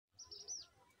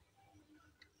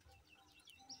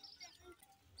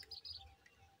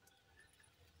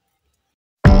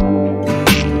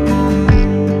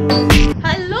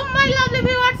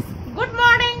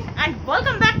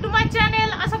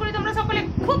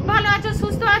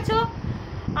আছো?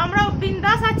 আমরা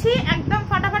বিন্দাস আছি, একদম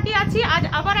ফাটাফাটি আছি। আজ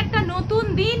আবার একটা নতুন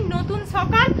দিন, নতুন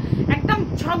সকাল, একদম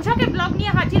ঝকঝকে ব্লগ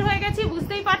নিয়ে হাজির হয়ে গেছি।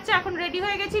 বুঝতেই পারছো, এখন রেডি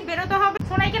হয়ে গেছি, বেরোতে হবে।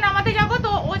 সোনাইকে নামাতে যাব,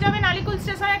 তো ও যাবে নালিকুল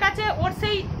স্টেশনের কাছে। ওর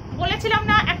সেই বলেছিলাম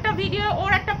না একটা ভিডিও,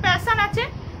 ওর একটা প্যাশন আছে,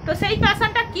 তো সেই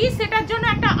প্যাশনটা কি সেটার জন্য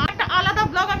একটা আলাদা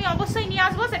ব্লগ আমি অবশ্যই নিয়ে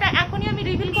আসবো। সেটা এখনই আমি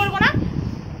রিভিল করবো না,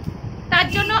 তার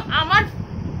জন্য আমার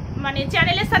মানে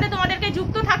চ্যানেলের সাথে তোমাদেরকে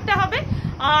যুক্ত থাকতে হবে।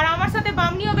 আর আমার সাথে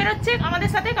বামনিও বেরোচ্ছে আমাদের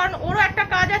সাথে, কারণ ওরও একটা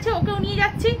কাজ আছে, ওকেও নিয়ে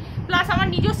যাচ্ছি, প্লাস আমার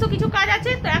নিজস্ব কিছু কাজ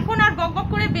আছে। তো এখন আর বক বক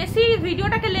করে বেশি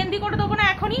ভিডিওটাকে লেন্দি করে দেবো না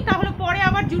এখনই, তাহলে পরে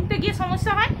আবার জুড়তে গিয়ে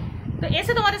সমস্যা হয়। তো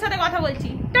এসে তোমাদের সাথে কথা বলছি,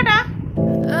 tata.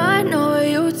 I know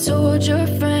you told your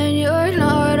friend you're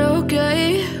not okay,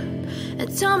 and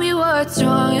tell me what's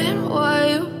wrong and why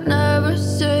you never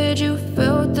said you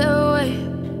felt that way.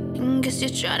 Guess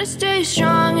you're trying to stay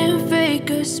strong and fake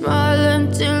a smile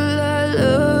until I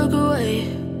look away.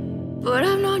 But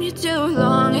I've known you too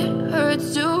long, it hurts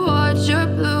to watch your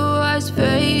blue eyes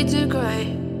fade to gray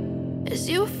as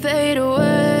you fade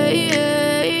away,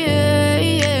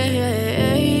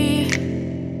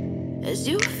 as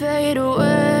you fade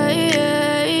away.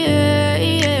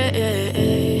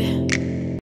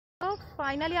 তো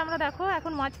finally আমরা দেখো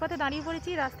এখন মাঝপথে দাঁড়িয়ে পড়েছি,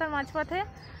 রাস্তার মাঝপথে।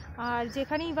 আর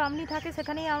যেখানেই বামনি থাকে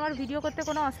সেখানেই আমার ভিডিও করতে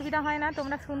কোনো অসুবিধা হয় না।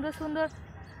 তোমরা সুন্দর সুন্দর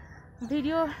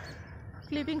ভিডিও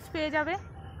ক্লিপিংস পেয়ে যাবে।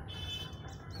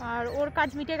 আর ওর কাজ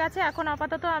মিটে গেছে। এখন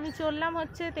আপাতত আমি চললাম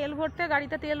হচ্ছে তেল ভরতে,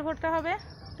 গাড়িতে তেল ভরতে হবে,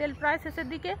 তেল প্রায় শেষের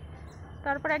দিকে।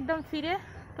 তারপর একদম ফিরে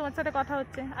তোমার সাথে কথা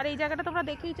হচ্ছে। আর এই জায়গাটা তোমরা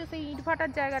দেখেইছো, সেই ইট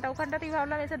ভাটার জায়গাটা, ওখানটাতেই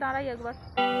ভাবলাম এসে দাঁড়াই একবার।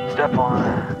 Step 1,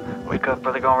 wake up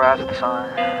early, gonna rise with the sun.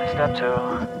 Step 2,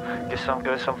 get some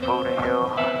good, some food in you.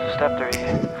 Step 3,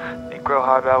 think real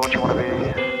hard about what you wanna be.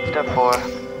 Step 4,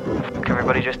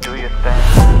 everybody just do your thing.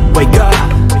 Wake up,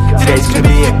 today's gonna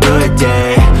be a good day.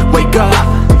 Wake up,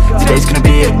 today's gonna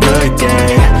be a good day.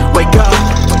 Wake up,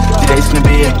 today's gonna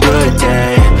be a good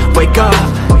day. Wake up,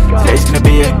 today's gonna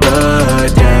be a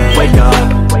good day. Wake up,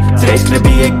 today's gonna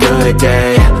be a good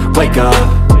day. Wake up,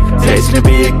 today's gonna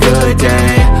be a good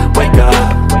day. Wake up,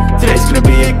 today's gonna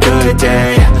be a good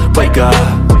day. Wake up,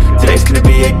 today's gonna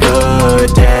be a good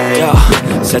day. Yo,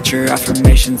 set your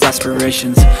affirmations,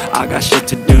 aspirations. I got shit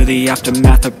to do, the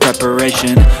aftermath of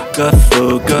preparation. Good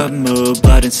food, good mood,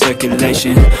 blood in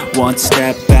circulation. One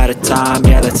step at a time,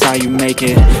 yeah, that's how you make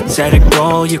it. Set a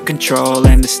goal you control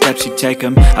and the steps you take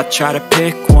them. I try to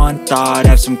pick one thought,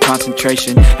 have some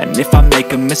concentration. And if I make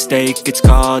a mistake, it's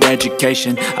called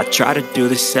education. I try to do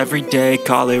this every day,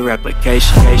 call it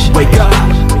replication. Wake up,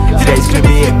 today's gonna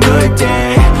be a good day.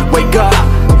 Wake up,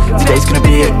 today's gonna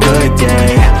be a good day.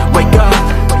 Wake up,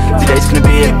 today's gonna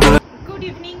be a good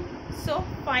evening. So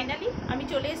finally আমি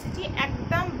চলে এসেছি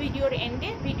একদম ভিডিওর এন্ডে,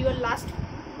 ভিডিওর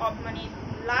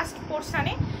last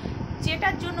পোর্শনে,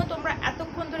 যেটার জন্য তোমরা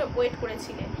এতক্ষণ ধরে ওয়েট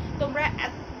করেছিলে। তোমরা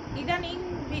ইদানিং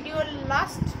ভিডিওর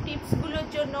লাস্ট টিপসগুলোর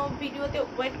জন্য ভিডিওতে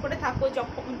ওয়েট করে থাকো,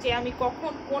 যখন যে আমি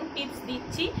কখন কোন টিপস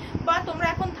দিচ্ছি, বা তোমরা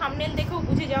এখন থাম্বনেল দেখেও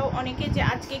বুঝে যাও অনেকে যে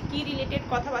আজকে কি রিলেটেড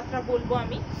কথাবার্তা বলবো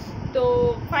আমি। তো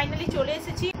ফাইনালি চলে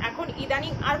এসেছি। এখন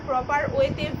ইদানিং আর প্রপার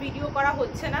ওয়েতে ভিডিও করা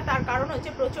হচ্ছে না, তার কারণ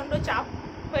হচ্ছে প্রচণ্ড চাপ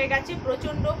হয়ে গেছে,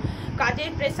 প্রচণ্ড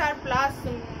কাজের প্রেসার প্লাস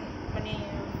মানে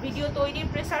ভিডিও তৈরির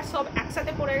প্রেসার সব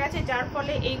একসাথে পড়ে গেছে, যার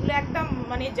ফলে এইগুলো একদম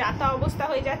মানে যাতা অবস্থা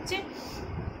হয়ে যাচ্ছে।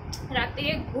 রাতে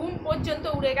ঘুম পর্যন্ত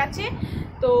উড়ে গেছে।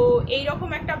 তো এইরকম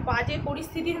একটা বাজে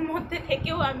পরিস্থিতির মধ্যে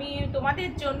থেকেও আমি তোমাদের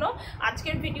জন্য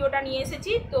আজকের ভিডিওটা নিয়ে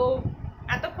এসেছি। তো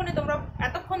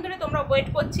এতক্ষণ ধরে তোমরা ওয়েট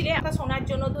করছিলে একটা শোনার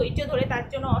জন্য, ধৈর্য ধরে, তার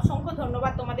জন্য অসংখ্য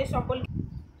ধন্যবাদ তোমাদের সকলকে।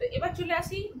 তো এবার চলে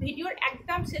আসি ভিডিওর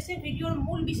একদম শেষে, ভিডিওর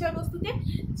মূল বিষয়বস্তুতে,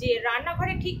 যে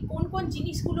রান্নাঘরে ঠিক কোন কোন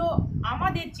জিনিসগুলো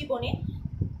আমাদের জীবনে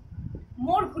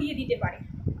মোড় ঘুরিয়ে দিতে পারে,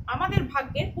 আমাদের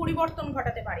ভাগ্যের পরিবর্তন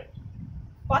ঘটাতে পারে।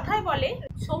 কথায় বলে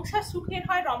সংসার সুখের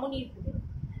হয় রমণীর ভুলে।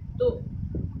 তো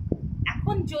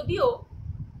এখন যদিও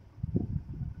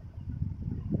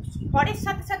ঘরের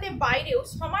সাথে সাথে বাইরেও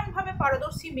সমানভাবে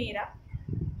পারদর্শী মেয়েরা,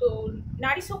 তো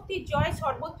নারী শক্তির জয়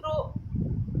সর্বত্র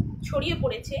ছড়িয়ে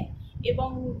পড়েছে, এবং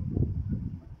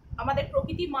আমাদের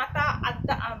প্রকৃতি মাতা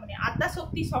আদ্যা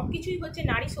শক্তি সব কিছুই হচ্ছে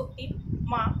নারী শক্তির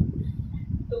মা।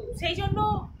 তো সেই জন্য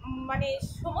মানে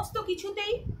সমস্ত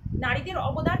কিছুতেই নারীদের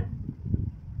অবদান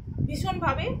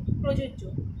ভীষণভাবে প্রযোজ্য।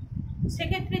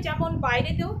 সেক্ষেত্রে যেমন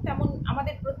বাইরেতেও তেমন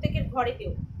আমাদের প্রত্যেকের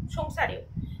ঘরেতেও, সংসারেও।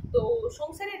 তো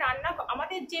সংসারে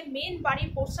আমাদের যে মেন বাড়ির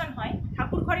পোর্শন হয়,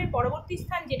 ঠাকুর ঘরের পরবর্তী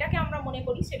স্থান যেটাকে আমরা মনে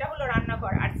করি সেটা হলো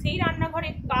রান্নাঘর। আর সেই রান্নাঘরে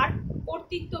কার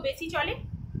কর্তৃত্ব বেশি চলে?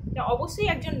 অবশ্যই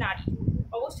একজন নারী,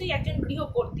 অবশ্যই একজন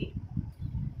গৃহকর্ত্রী।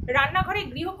 রান্নাঘরে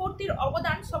গৃহকর্ত্রীর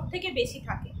অবদান সব থেকে বেশি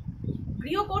থাকে।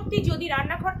 গৃহকর্ত্রী যদি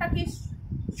রান্নাঘরটাকে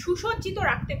সুসজ্জিত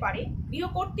রাখতে পারে,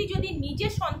 গৃহকর্ত্রী যদি নিজে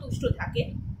সন্তুষ্ট থাকে,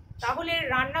 তাহলে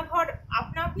রান্নাঘর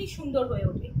আপনা আপনি সুন্দর হয়ে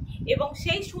ওঠে এবং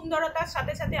সেই সুন্দরতার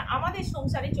সাথে সাথে আমাদের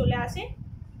সংসারে চলে আসে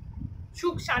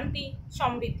সুখ, শান্তি,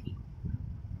 সমৃদ্ধি।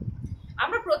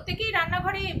 আমরা প্রত্যেকেই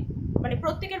রান্নাঘরে, মানে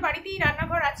প্রত্যেকের বাড়িতেই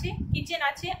রান্নাঘর আছে, কিচেন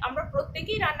আছে, আমরা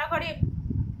প্রত্যেকেই রান্নাঘরে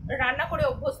রান্না করে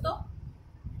অভ্যস্ত।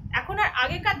 এখন আর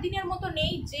আগেকার দিনের মতো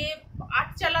নেই যে আট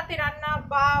চালাতে রান্না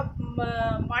বা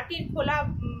মাটির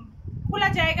খোলা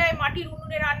জায়গায় মাটির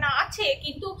উনুনে রান্না আছে,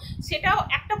 কিন্তু সেটাও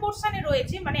একটা পোর্শনে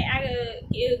রয়েছে, মানে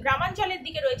গ্রামাঞ্চলের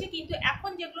দিকে রয়েছে। কিন্তু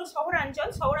এখন যেগুলো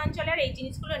শহরাঞ্চলে আর এই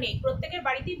জিনিসগুলো নেই। প্রত্যেকের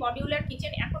বাড়িতেই মডিউলার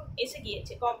কিচেন এখন এসে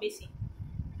গিয়েছে কম বেশি।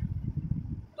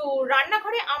 তো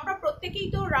রান্নাঘরে আমরা প্রত্যেকেই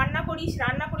তো রান্না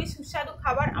করি সুস্বাদু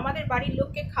খাবার, আমাদের বাড়ির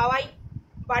লোককে খাওয়াই,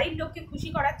 বাড়ির লোককে খুশি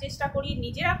করার চেষ্টা করি,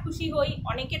 নিজেরা খুশি হই।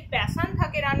 অনেকের প্যাশন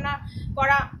থাকে রান্না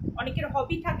করা, অনেকের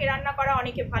হবি থাকে রান্না করা,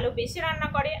 অনেকে ভালোবেসে রান্না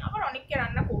করে, আবার অনেককে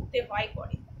রান্না করতে হয়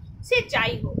করে। সে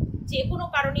যাই হোক, যে কোনো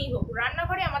কারণেই হোক,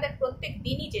 রান্নাঘরে আমাদের প্রত্যেক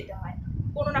দিনই যেতে হয়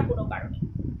কোনো না কোনো কারণে।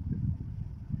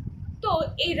 তো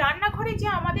এই রান্নাঘরে যে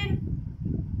আমাদের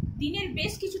দিনের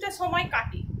বেশ কিছুটা সময়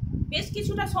কাটে, বেশ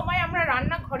কিছুটা সময় আমরা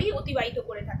রান্নাঘরেই অতিবাহিত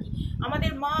করে থাকি।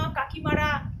 আমাদের মা, কাকিমারা,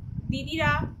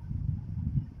 দিদিরা,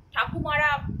 ঠাকুমারা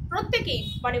প্রত্যেকেই,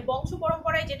 মানে বংশ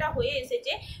পরম্পরায় যেটা হয়ে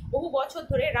এসেছে বহু বছর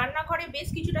ধরে, রান্নাঘরে বেশ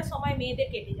কিছুটা সময় মেয়েদের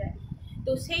কেটে যায়।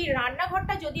 তো সেই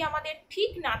রান্নাঘরটা যদি আমাদের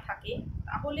ঠিক না থাকে,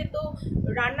 তাহলে তো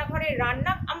রান্নাঘরে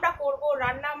রান্না আমরা করব,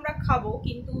 রান্না আমরা খাবো,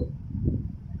 কিন্তু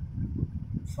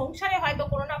সংসারে হয়তো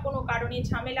কোনো না কোনো কারণে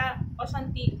ঝামেলা,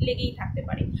 অশান্তি লেগেই থাকতে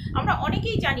পারে। আমরা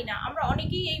অনেকেই জানি না, আমরা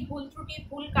অনেকেই এই ভুল ত্রুটি,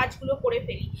 ভুল কাজগুলো করে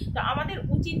ফেলি। তো আমাদের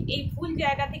উচিত এই ভুল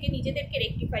জায়গা থেকে নিজেদেরকে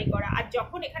রেকটিফাই করা। আর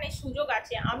যখন এখানে সুযোগ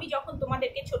আছে, আমি যখন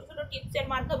তোমাদেরকে ছোট ছোট টিপসের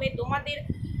মাধ্যমে তোমাদের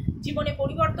জীবনে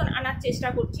পরিবর্তন আনার চেষ্টা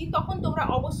করছি, তখন তোমরা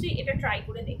অবশ্যই এটা ট্রাই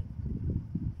করে দেখো।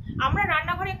 আমরা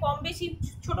রান্নাঘরে কম বেশি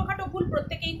ছোটোখাটো ভুল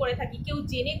প্রত্যেকেই করে থাকি, কেউ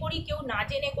জেনে করি, কেউ না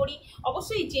জেনে করি।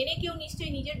 অবশ্যই জেনে কেউ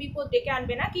নিশ্চয়ই নিজের বিপদ ডেকে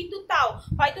আনবে না, কিন্তু তাও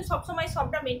হয়তো সবসময়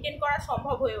সবটা মেনটেন করা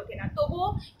সম্ভব হয়ে ওঠে না। তবুও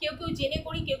কেউ কেউ জেনে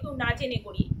করি, কেউ কেউ না জেনে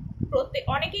করি।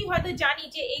 অনেকেই হয়তো জানি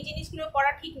যে এই জিনিসগুলো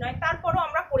করা ঠিক নয়, তারপরও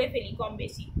আমরা করে ফেলি কম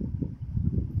বেশি।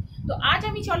 তো আজ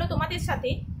আমি চলো তোমাদের সাথে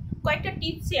কয়েকটা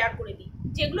টিপস শেয়ার করে দিই,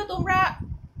 যেগুলো তোমরা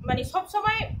মানে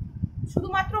সবসময়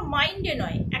শুধুমাত্র মাইন্ডে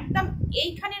নয়, একদম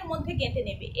এইখানের মধ্যে গেঁথে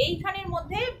নেবে, এইখানের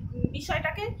মধ্যে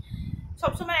বিষয়টাকে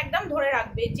সবসময় একদম ধরে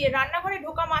রাখবে যে রান্নাঘরে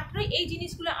ঢোকা মাত্রই এই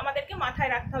জিনিসগুলো আমাদেরকে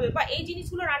মাথায় রাখতে হবে, বা এই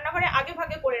জিনিসগুলো রান্নাঘরে আগে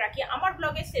ভাগে করে রাখি। আমার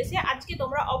ব্লগের শেষে আজকে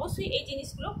তোমরা অবশ্যই এই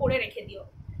জিনিসগুলো করে রেখে দিও,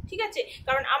 ঠিক আছে?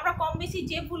 কারণ আমরা কম বেশি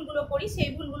যে ভুলগুলো করি,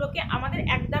 সেই ভুলগুলোকে আমাদের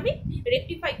একদমই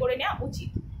রেকটিফাই করে নেওয়া উচিত,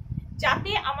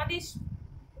 যাতে আমাদের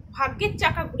ভাগ্যের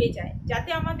চাকা ঘুরে যায়, যাতে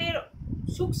আমাদের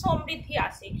সুখ সমৃদ্ধি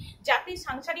আসে, যাতে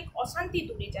সাংসারিক অশান্তি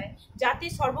দূরে যায়, যাতে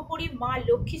সর্বোপরি মা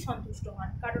লক্ষ্মী সন্তুষ্ট হন।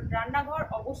 কারণ রান্নাঘর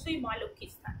অবশ্যই মা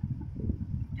লক্ষ্মীর স্থান,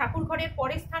 ঠাকুর ঘরের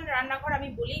পরের স্থান রান্নাঘর। আমি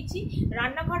বলেইছি,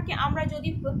 রান্নাঘরকে আমরা যদি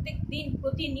প্রত্যেক দিন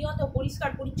প্রতিনিয়ত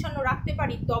পরিষ্কার পরিচ্ছন্ন রাখতে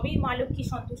পারি, তবেই মা লক্ষ্মী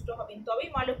সন্তুষ্ট হবেন, তবেই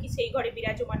মা লক্ষ্মী সেই ঘরে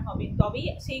বিরাজমান হবেন, তবেই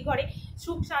সেই ঘরে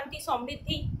সুখ, শান্তি,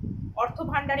 সমৃদ্ধি, অর্থ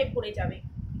ভাণ্ডারে ভরে যাবে।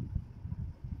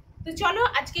 তো চলো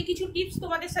আজকে কিছু টিপস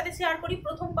তোমাদের সাথে শেয়ার করি।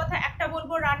 প্রথম কথা একটা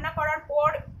বলবো, রান্না করার পর,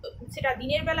 সেটা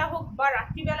দিনের বেলা হোক বা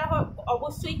রাত্রিবেলা হোক,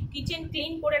 অবশ্যই কিচেন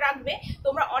ক্লিন করে রাখবে।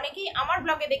 তোমরা অনেকেই আমার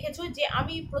ব্লগে দেখেছো যে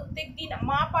আমি প্রত্যেক দিন,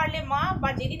 মা পারলে মা, বা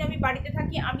যেদিন আমি বাড়িতে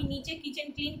থাকি আমি নিজে কিচেন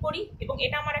ক্লিন করি, এবং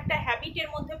এটা আমার একটা হ্যাবিটের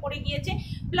মধ্যে পড়ে গিয়েছে।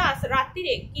 প্লাস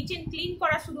রাত্রিরে কিচেন ক্লিন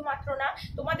করা শুধুমাত্র না,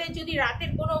 তোমাদের যদি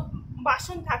রাতের কোনো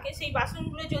বাসন থাকে, সেই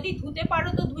বাসনগুলো যদি ধুতে পারো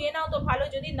তো ধুয়ে নাও, তো ভালো।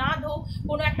 যদি না ধো,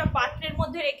 কোনো একটা পাত্রের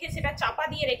মধ্যে রেখে সেটা চাপা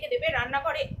দিয়ে রেখে দেবে,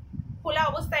 রান্নাঘরে খোলা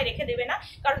অবস্থায় রেখে দেবে না,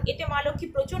 কারণ এতে মা লক্ষ্মী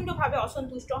প্রচণ্ডভাবে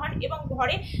অসন্তুষ্ট হন এবং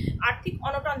ঘরে আর্থিক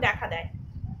অনটন দেখা দেয়।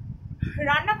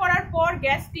 রান্না করার পর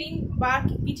গ্যাস ক্লিন বা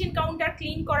কিচেন কাউন্টার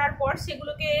ক্লিন করার পর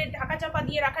সেগুলোকে ঢাকা চাপা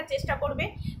দিয়ে রাখার চেষ্টা করবে।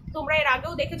 তোমরা এর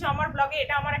আগেও দেখেছো আমার ব্লগে,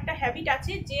 এটা আমার একটা হ্যাবিট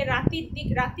আছে যে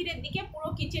রাত্রির দিকে পুরো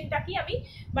কিচেনটাকে আমি,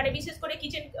 মানে বিশেষ করে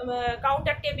kitchen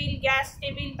counter table, gas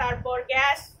table, তারপর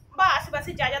গ্যাস বা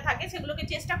আশেপাশে যা যা থাকে সেগুলোকে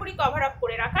চেষ্টা করি কভার আপ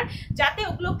করে রাখার, যাতে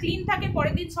ওগুলো ক্লিন থাকে।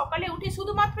 পরের দিন সকালে উঠে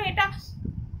শুধুমাত্র এটা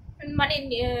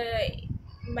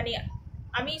মানে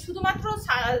আমি শুধুমাত্র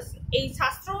এই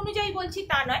শাস্ত্র অনুযায়ী বলছি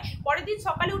তা নয়, পরের দিন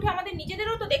সকালে উঠে আমাদের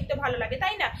নিজেদেরও তো দেখতে ভালো লাগে,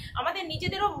 তাই না? আমাদের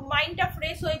নিজেদেরও মাইন্ডটা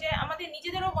ফ্রেশ হয়ে যায়, আমাদের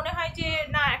নিজেদেরও মনে হয় যে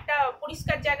না, একটা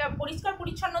পরিষ্কার জায়গা, পরিষ্কার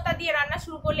পরিচ্ছন্নতা দিয়ে রান্না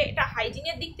শুরু করলে এটা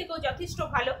হাইজিনের দিক থেকেও যথেষ্ট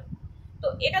ভালো। তো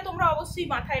এটা তোমরা অবশ্যই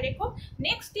মাথায় রেখো।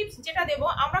 নেক্সট টিপস যেটা দেবো,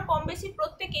 আমরা কম বেশি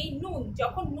প্রত্যেকেই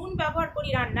যখন নুন ব্যবহার করি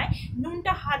রান্নায়,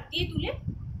 নুনটা হাত দিয়ে তুলে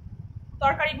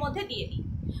তরকারির মধ্যে দিয়ে দিই,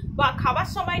 বা খাবার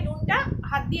সময় নুনটা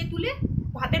হাত দিয়ে তুলে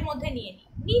ভাতের মধ্যে নিয়ে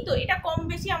নিই। তো এটা কম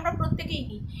বেশি আমরা প্রত্যেকেই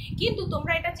নিই, কিন্তু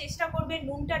তোমরা এটা চেষ্টা করবে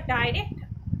নুনটা ডাইরেক্ট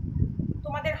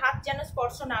তোমাদের হাত যেন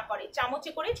স্পর্শ না করে।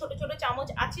 চামচে করে, ছোট ছোট চামচ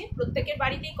আছে প্রত্যেকের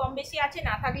বাড়িতেই কম বেশি আছে,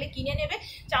 না থাকলে কিনে নেবে।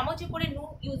 চামচে করে নুন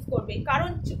ইউজ করবে,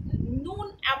 কারণ নুন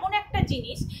এমন একটা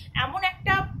জিনিস, এমন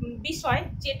একটা বিষয়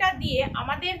যেটা দিয়ে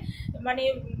আমাদের মানে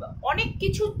অনেক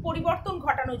কিছু পরিবর্তন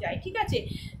ঘটানো যায়। ঠিক আছে,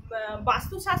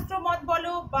 বাস্তুশাস্ত্র মত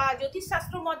বলো বা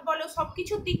জ্যোতিষশাস্ত্র মত বলো, সব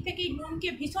কিছুর দিক থেকেই নুনকে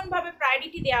ভীষণভাবে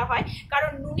প্রায়োরিটি দেওয়া হয়,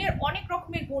 কারণ নুনের অনেক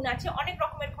রকমের গুণ আছে, অনেক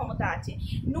রকমের ক্ষমতা আছে।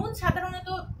 নুন সাধারণত,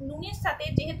 নুনের সাথে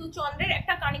যেহেতু চন্দ্রের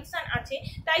একটা কানেকশন আছে,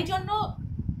 তাই জন্য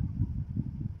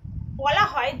বলা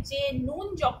হয় যে নুন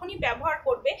যখনই ব্যবহার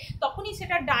করবে তখনই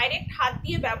সেটা ডাইরেক্ট হাত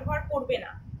দিয়ে ব্যবহার করবে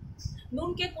না।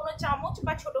 নুনকে কোনো চামচ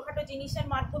বা ছোটোখাটো জিনিসের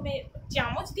মাধ্যমে,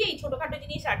 চামচ দিয়েই ছোটোখাটো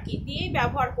জিনিস আর কি দিয়েই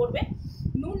ব্যবহার করবে।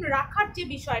 নুন রাখার যে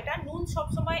বিষয়টা, নুন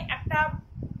সবসময় একটা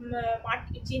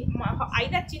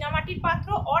আইদার চীনামাটির পাত্র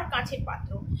অর কাঁচের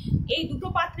পাত্র, এই দুটো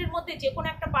পাত্রের মধ্যে যে কোনো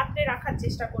একটা পাত্রে রাখার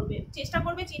চেষ্টা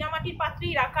করবে চীনামাটির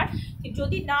পাত্রেই রাখার।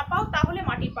 যদি না পাও তাহলে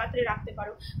মাটির পাত্রে রাখতে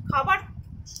পারো। খাবার,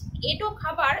 এটো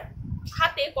খাবার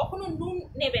হাতে কখনো নুন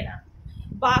নেবে না,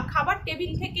 বা খাবার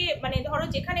টেবিল থেকে, মানে ধরো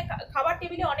যেখানে খাবার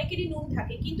টেবিলে অনেকেরই নুন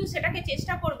থাকে, কিন্তু সেটাকে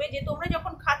চেষ্টা করবে যে তোমরা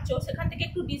যখন খাচ্ছ সেখান থেকে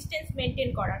একটু ডিস্টেন্স মেনটেন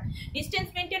করার। ডিস্টেন্স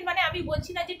মেনটেন মানে আমি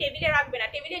বলছি না যে টেবিলে রাখবে না,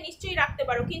 টেবিলে নিশ্চয়ই রাখতে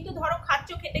পারো, কিন্তু ধরো খাচ্ছ,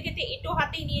 খেতে খেতে এটো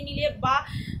হাতেই নিয়ে নিলে বা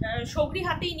সবরি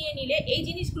হাতেই নিয়ে নিলে, এই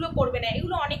জিনিসগুলো করবে না।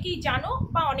 এগুলো অনেকেই জানো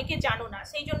বা অনেকে জানো না,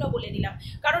 সেই জন্য বলে দিলাম,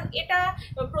 কারণ এটা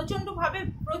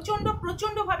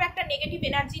প্রচণ্ডভাবে একটা নেগেটিভ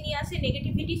এনার্জি নিয়ে আসে,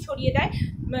 নেগেটিভিটি ছড়িয়ে দেয়,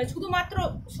 শুধুমাত্র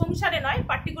সংসারে নয়,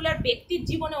 পার্টিকুলার ব্যক্তির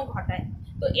জীবনেও ঘটায়।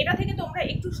 তো এটা থেকে তোমরা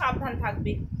একটু সাবধান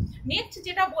থাকবে। নেক্সট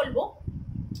যেটা বলবো,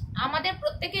 আমাদের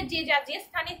প্রত্যেকের যে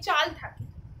স্থানে চাল থাকে,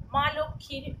 মা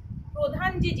লক্ষ্মীর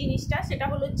প্রধান যে জিনিসটা সেটা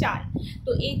হলো চাল।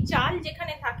 তো এই চাল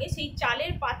যেখানে থাকে, সেই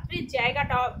চালের পাত্রের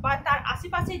জায়গাটা বা তার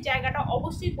আশেপাশের জায়গাটা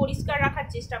অবশ্যই পরিষ্কার রাখার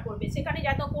চেষ্টা করবে। সেখানে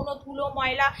যাতে কোনো ধুলো,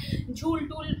 ময়লা, ঝুল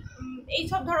টুল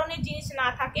এইসব ধরনের জিনিস না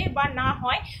থাকে বা না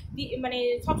হয়, মানে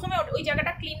সবসময় ওই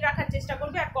জায়গাটা ক্লিন রাখার চেষ্টা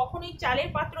করবে। আর কখনোই চালের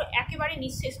পাত্র একেবারে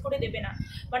নিঃশেষ করে দেবে না,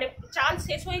 মানে চাল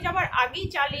শেষ হয়ে যাবার আগেই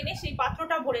চাল এনে সেই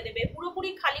পাত্রটা ভরে দেবে, পুরোপুরি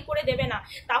খালি করে দেবে না,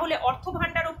 তাহলে অর্থ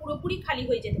ভাণ্ডারও পুরোপুরি খালি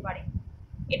হয়ে যেতে পারে,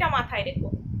 এটা মাথায় রেখো।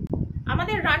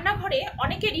 আমাদের রান্নাঘরে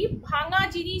অনেকেরই ভাঙা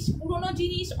জিনিস, পুরনো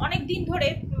জিনিস, অনেক দিন ধরে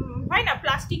হয় না,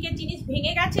 প্লাস্টিকের জিনিস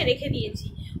ভেঙে গেছে রেখে দিয়েছি,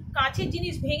 কাঁচের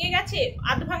জিনিস ভেঙে গেছে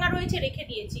আধ ভাঙা রয়েছে রেখে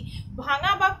দিয়েছি।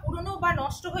 ভাঙা বা পুরনো বা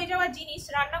নষ্ট হয়ে যাওয়া জিনিস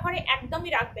রান্নাঘরে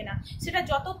একদমই রাখবে না, সেটা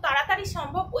যত তাড়াতাড়ি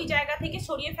সম্ভব ওই জায়গা থেকে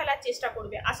সরিয়ে ফেলার চেষ্টা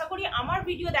করবে। আশা করি আমার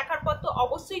ভিডিও দেখার পর তো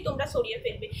অবশ্যই তোমরা সরিয়ে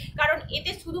ফেলবে, কারণ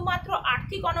এতে শুধুমাত্র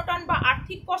আর্থিক অনটন বা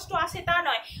আর্থিক কষ্ট আসে তা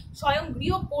নয়, স্বয়ং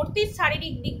গৃহকর্ত্রীর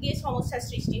শারীরিক দিক দিয়ে সমস্যার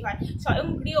সৃষ্টি হয়, স্বয়ং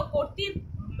গৃহকর্ত্রীর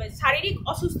শারীরিক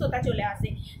অসুস্থতা চলে আসে।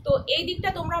 তো এই দিকটা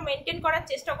তোমরা মেনটেন করার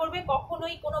চেষ্টা করবে,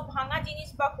 কখনোই কোনো ভাঙা জিনিস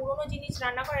বা পুরনো জিনিস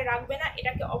রান্নাঘরে রাখবে না,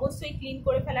 এটাকে অবশ্যই ক্লিন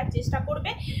করে ফেলার চেষ্টা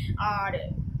করবে। আর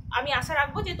আমি আশা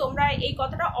রাখবো যে তোমরা এই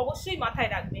কথাটা অবশ্যই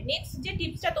মাথায় রাখবে। নেক্সট যে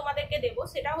টিপসটা তোমাদেরকে দেবো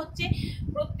সেটা হচ্ছে,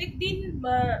 প্রত্যেক দিন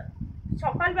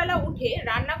সকালবেলা উঠে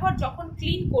রান্নাঘর যখন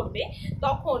ক্লিন করবে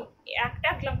তখন একটা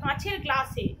কাঁচের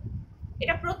গ্লাসে,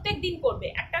 এটা প্রত্যেক দিন করবে,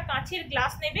 একটা কাঁচের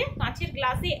গ্লাস নেবে, কাঁচের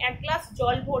গ্লাসে 1 গ্লাস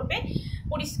জল ভরবে,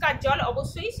 পরিষ্কার জল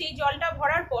অবশ্যই। সেই জলটা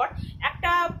ভরার পর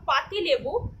একটা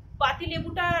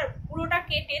পাতিলেবুটা পুরোটা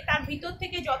কেটে তার ভিতর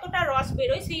থেকে যতটা রস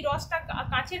বেরোয় সেই রসটা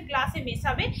কাঁচের গ্লাসে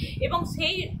মেশাবে, এবং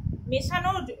সেই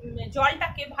মেশানো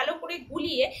জলটাকে ভালো করে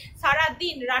গুলিয়ে সারা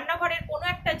দিন রান্নাঘরের কোনো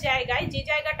একটা জায়গায়, যে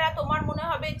জায়গাটা তোমার মনে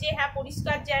হবে যে হ্যাঁ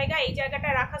পরিষ্কার জায়গা, এই জায়গাটা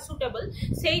রাখা সুটেবল,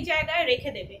 সেই জায়গায়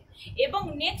রেখে দেবে। এবং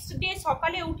নেক্সট ডে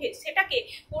সকালে উঠে সেটাকে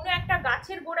কোনো একটা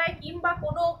গাছের গোড়ায় কিংবা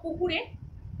কোনো পুকুরে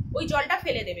ওই জলটা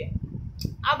ফেলে দেবে।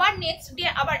 আবার নেক্সট ডে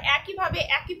আবার একইভাবে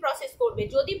একই প্রসেস করবে।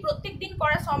 যদি প্রত্যেক দিন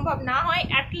করা সম্ভব না হয়,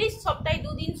 অ্যাটলিস্ট সপ্তাহে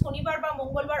 2 দিন, শনিবার বা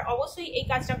মঙ্গলবার অবশ্যই এই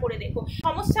কাজটা করে দেখো।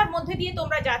 সমস্যার মধ্যে দিয়ে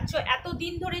তোমরা যাচ্ছ এত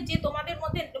দিন ধরে, যে তোমাদের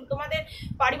মধ্যে তোমাদের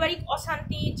পারিবারিক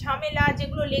অশান্তি, ঝামেলা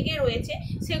যেগুলো লেগে রয়েছে,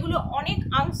 সেগুলো অনেক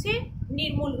অংশে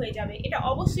নির্মূল হয়ে যাবে, এটা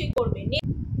অবশ্যই করবে।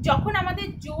 যখন আমাদের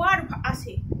জোয়ার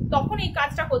আসে তখন এই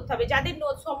কাজটা করতে হবে। যাদের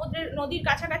সমুদ্রের, নদীর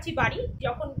কাছাকাছি বাড়ি,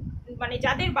 যখন মানে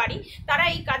যাদের বাড়ি, তারা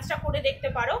এই কাজটা করে দেখতে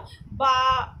পারো, বা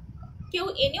কেউ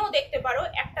এনেও দেখতে পারো।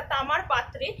 একটা তামার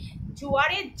পাত্রে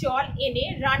জোয়ারের জল এনে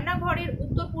রান্নাঘরের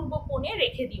উত্তর পূর্ব কোণে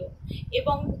রেখে দিও,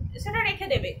 এবং সেটা রেখে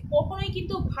দেবে। কখনোই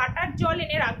কিন্তু ভাটার জল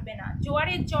এনে রাখবে না,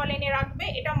 জোয়ারের জল এনে রাখবে।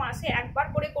 এটা মাসে একবার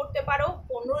করে করতে পারো,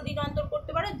 15 দিন অন্তর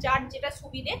করতে পারো, যার যেটা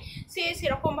সুবিধে সে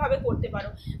সেরকমভাবে করতে পারো।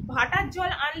 ভাটার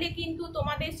জল আনলে কিন্তু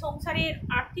তোমাদের সংসারের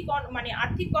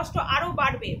আর্থিক কষ্ট আরও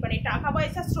বাড়বে, মানে টাকা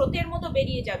পয়সা স্রোতের মতো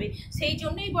বেরিয়ে যাবে। সেই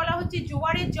জন্যই বলা হচ্ছে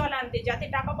জোয়ারের জল আনতে, যাতে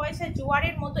টাকা পয়সা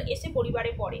জোয়ারের মতো এসে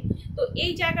পরিবারে পড়ে। তো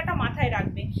এই জায়গাটা মাথায়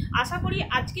রাখবে। আশা করি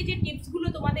আজকে যে টিপসগুলো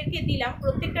তোমাদেরকে দিলাম,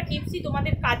 প্রত্যেকটা টিপসই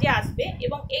তোমাদের কাজে আসবে,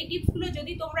 এবং এই টিপসগুলো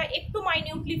যদি তোমরা একটু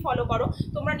মাইনিউটলি ফলো করো,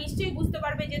 তোমরা নিশ্চয়ই বুঝতে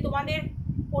পারবে যে তোমাদের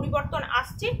পরিবর্তন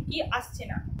আসছে কি আসছে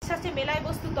না। বিশ্বাসে মেলায়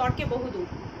বস্তু তর্কে বহুদূর।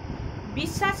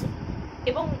 বিশ্বাস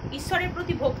এবং ঈশ্বরের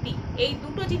প্রতি ভক্তি, এই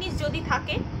দুটো জিনিস যদি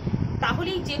থাকে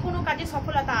তাহলেই যে কোনো কাজে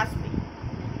সফলতা আসবে।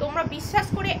 তোমরা বিশ্বাস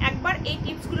করে একবার এই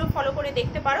টিপসগুলো ফলো করে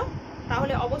দেখতে পারো,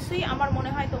 তাহলে অবশ্যই আমার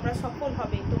মনে হয় তোমরা সফল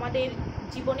হবে। তোমাদের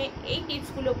জীবনে এই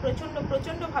টিপসগুলো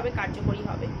প্রচণ্ডভাবে কার্যকরী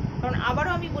হবে। কারণ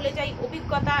আবারও আমি বলে যাই,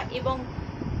 অভিজ্ঞতা এবং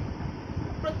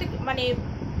প্রত্যেক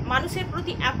মানুষের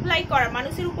প্রতি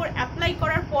মানুষের উপর অ্যাপ্লাই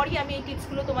করার পরই আমি এই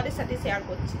টিপসগুলো তোমাদের সাথে শেয়ার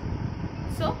করছি।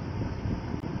 So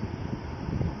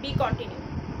B continue.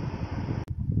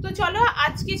 তো চলো,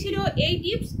 আজকে ছিল এই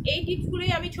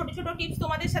টিপসগুলোই আমি ছোট টিপস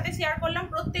তোমাদের সাথে শেয়ার করলাম।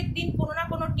 প্রত্যেক দিন কোনো না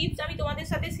কোনো টিপস আমি তোমাদের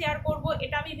সাথে শেয়ার করব,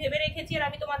 এটা আমি ভেবে রেখেছি আর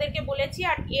আমি তোমাদেরকে বলেছি।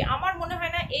 আর আমার মনে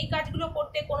হয় না এই কাজগুলো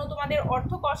করতে কোনো তোমাদের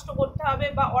অর্থ কষ্ট করতে হবে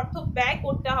বা অর্থ ব্যয়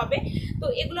করতে হবে। তো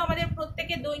এগুলো আমাদের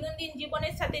প্রত্যেকের দৈনন্দিন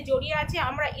জীবনের সাথে জড়িয়ে আছে।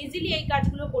 আমরা ইজিলি এই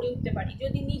কাজগুলো করে উঠতে পারি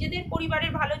যদি নিজেদের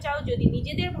পরিবারের ভালো চাও,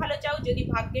 যদি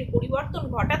ভাগ্যের পরিবর্তন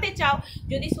ঘটাতে চাও,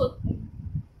 যদি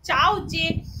চাও যে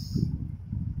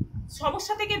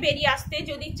সমস্যা থেকে বেরিয়ে আসতে,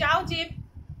 যদি চাও যে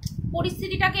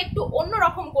পরিস্থিতিটাকে একটু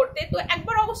অন্যরকম করতে, তো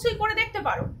একবার অবশ্যই করে দেখতে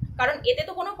পারো। কারণ এতে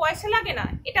তো কোনো পয়সা লাগে না,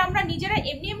 এটা আমরা নিজেরা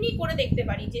এমনি করে দেখতে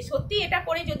পারি যে সত্যি এটা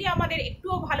করে যদি আমাদের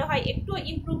একটুও ভালো হয়, একটুও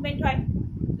ইমপ্রুভমেন্ট হয়।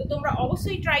 তো তোমরা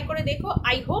অবশ্যই ট্রাই করে দেখো।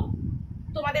 আই হোপ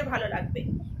তোমাদের ভালো লাগবে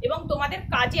এবং তোমাদের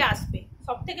কাজে আসবে।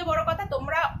 সব থেকে বড় কথা,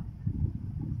 তোমরা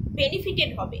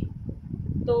বেনিফিটেড হবে।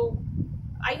 তো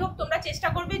আই হোপ তোমরা চেষ্টা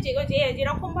করবে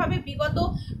যেরকমভাবে বিগত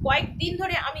কয়েকদিন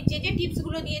ধরে আমি যে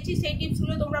টিপসগুলো দিয়েছি, সেই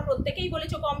টিপসগুলো তোমরা প্রত্যেকেই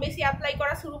বলেছো কম বেশি অ্যাপ্লাই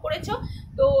করা শুরু করেছো।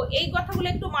 তো এই কথাগুলো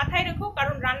একটু মাথায় রেখো,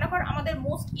 কারণ রান্নাঘর আমাদের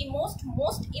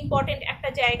মোস্ট ইম্পর্টেন্ট একটা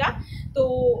জায়গা। তো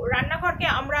রান্নাঘরকে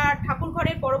আমরা ঠাকুর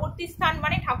ঘরের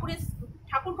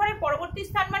পরবর্তী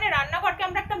স্থান মানে রান্নাঘরকে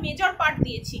আমরা একটা মেজর পার্ট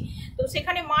দিয়েছি। তো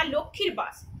সেখানে মা লক্ষ্মীর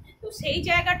বাস। তো সেই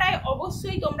জায়গাটায়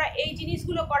অবশ্যই তোমরা এই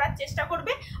জিনিসগুলো করার চেষ্টা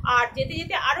করবে। আর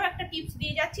যেতে আরও একটা টিপস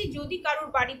দিয়ে যাচ্ছি, যদি কারোর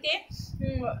বাড়িতে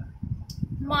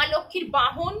মা লক্ষ্মীর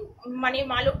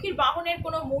বাহনের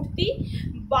কোনো মূর্তি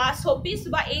বা শোপিস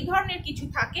বা এই ধরনের কিছু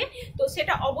থাকে, তো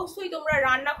সেটা অবশ্যই তোমরা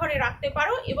রান্নাঘরে রাখতে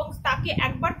পারো এবং তাকে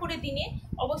একবার করে দিনে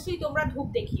অবশ্যই তোমরা ধূপ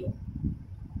দেখিও।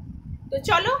 তো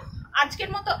চলো, আজকের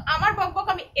মতো আমার বকবক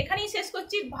আমি এখানেই শেষ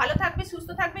করছি। ভালো থাকবে, সুস্থ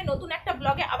থাকবে। নতুন একটা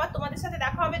ব্লগে আবার তোমাদের সাথে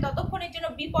দেখা হবে। ততক্ষণের জন্য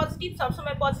বি পজিটিভ,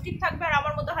 সবসময় পজিটিভ থাকবে আর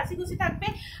আমার মতো হাসি খুশি থাকবে।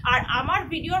 আর আমার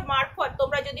ভিডিওর মারফত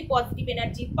তোমরা যদি পজিটিভ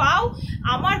এনার্জি পাও,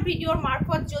 আমার ভিডিওর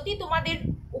মারফত যদি তোমাদের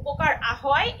উপকার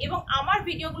হয় এবং আমার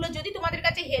ভিডিওগুলো যদি তোমাদের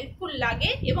কাছে হেল্পফুল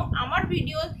লাগে এবং আমার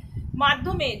ভিডিওর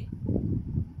মাধ্যমে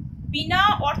বিনা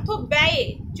অর্থ ব্যয়ে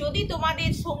যদি তোমাদের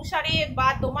সংসারে বা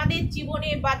তোমাদের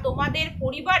জীবনে বা তোমাদের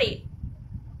পরিবারে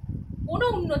কোনো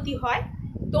উন্নতি হয়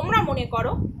তোমরা মনে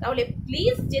করো, তাহলে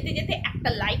প্লিজ যেতে একটা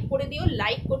লাইক করে দিও।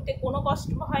 লাইক করতে কোনো কষ্ট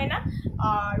হয় না।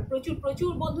 আর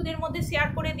প্রচুর বন্ধুদের মধ্যে শেয়ার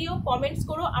করে দিও। কমেন্টস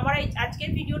করো আমার এই আজকের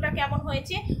ভিডিওটা কেমন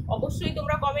হয়েছে, অবশ্যই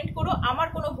তোমরা কমেন্ট করো। আমার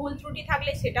কোনো ভুল ত্রুটি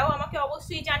থাকলে সেটাও আমাকে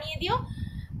অবশ্যই জানিয়ে দিও।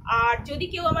 আর যদি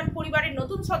কেউ আমার পরিবারের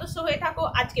নতুন সদস্য হয়ে থাকো,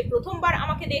 আজকে প্রথমবার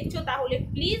আমাকে দেখছো, তাহলে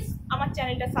প্লিজ আমার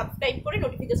চ্যানেলটা সাবস্ক্রাইব করে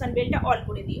নোটিফিকেশন বেলটা অল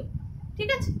করে দিও। ঠিক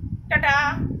আছে, টাটা।